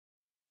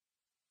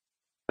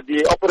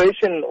The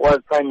operation was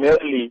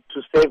primarily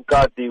to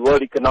safeguard the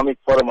World Economic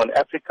Forum on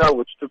Africa,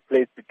 which took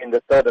place between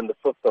the 3rd and the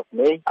 5th of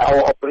May.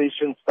 Our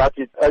operation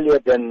started earlier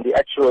than the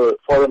actual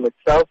forum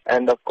itself,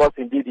 and of course,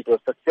 indeed, it was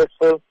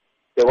successful.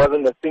 There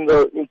wasn't a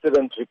single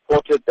incident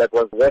reported that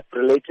was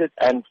WEFA-related,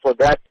 and for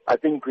that, I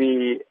think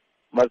we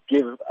must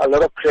give a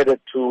lot of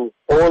credit to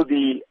all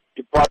the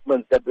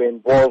departments that were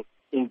involved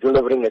in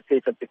delivering a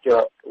safe and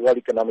secure World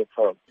Economic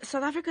Forum.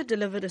 South Africa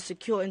delivered a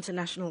secure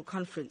international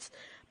conference,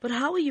 but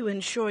how are you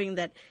ensuring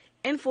that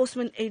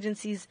enforcement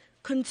agencies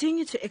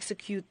continue to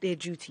execute their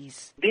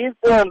duties? These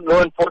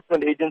law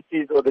enforcement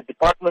agencies or the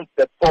departments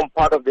that form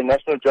part of the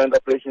National Joint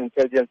Operation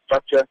Intelligence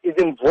Structure is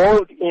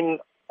involved in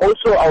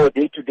also our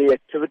day-to-day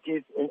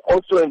activities and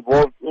also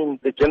involved in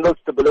the general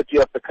stability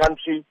of the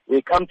country.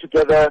 We come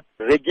together,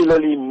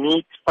 regularly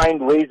meet, find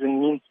ways and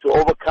means to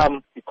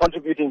overcome the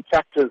contributing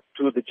factors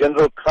to the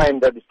general crime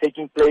that is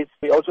taking place.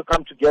 We also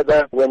come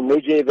together when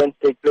major events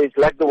take place,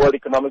 like the World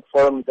Economic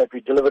Forum that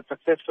we delivered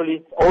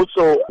successfully.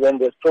 Also, when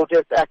there's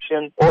protest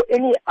action or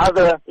any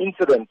other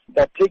incident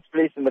that takes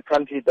place in the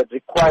country that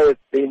requires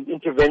the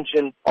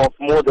intervention of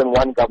more than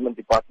one government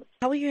department.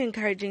 How are you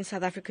encouraging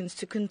South Africans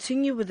to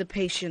continue with the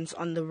patience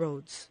on the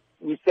roads?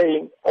 We're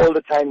saying all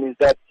the time is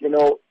that,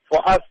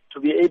 for us to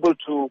be able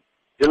to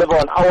deliver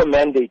on our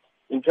mandate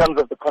in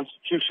terms of the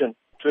Constitution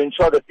to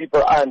ensure that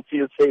people are and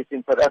feel safe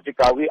in South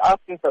Africa, we're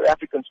asking South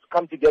Africans to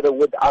come together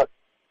with us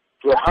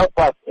to help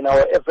us in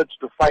our efforts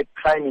to fight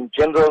crime in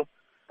general,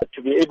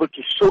 to be able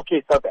to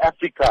showcase South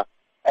Africa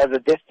as a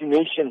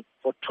destination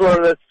for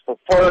tourists, for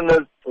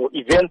foreigners, for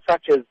events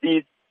such as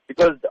these,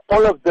 because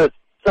all of this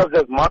serves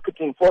as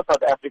marketing for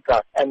South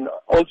Africa and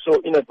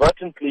also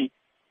inadvertently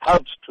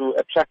helps to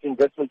attract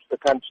investment to the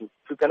country.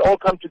 If we can all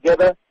come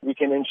together, we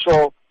can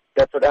ensure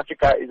that South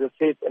Africa is a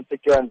safe and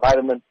secure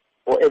environment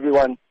for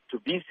everyone to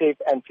be safe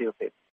and feel safe.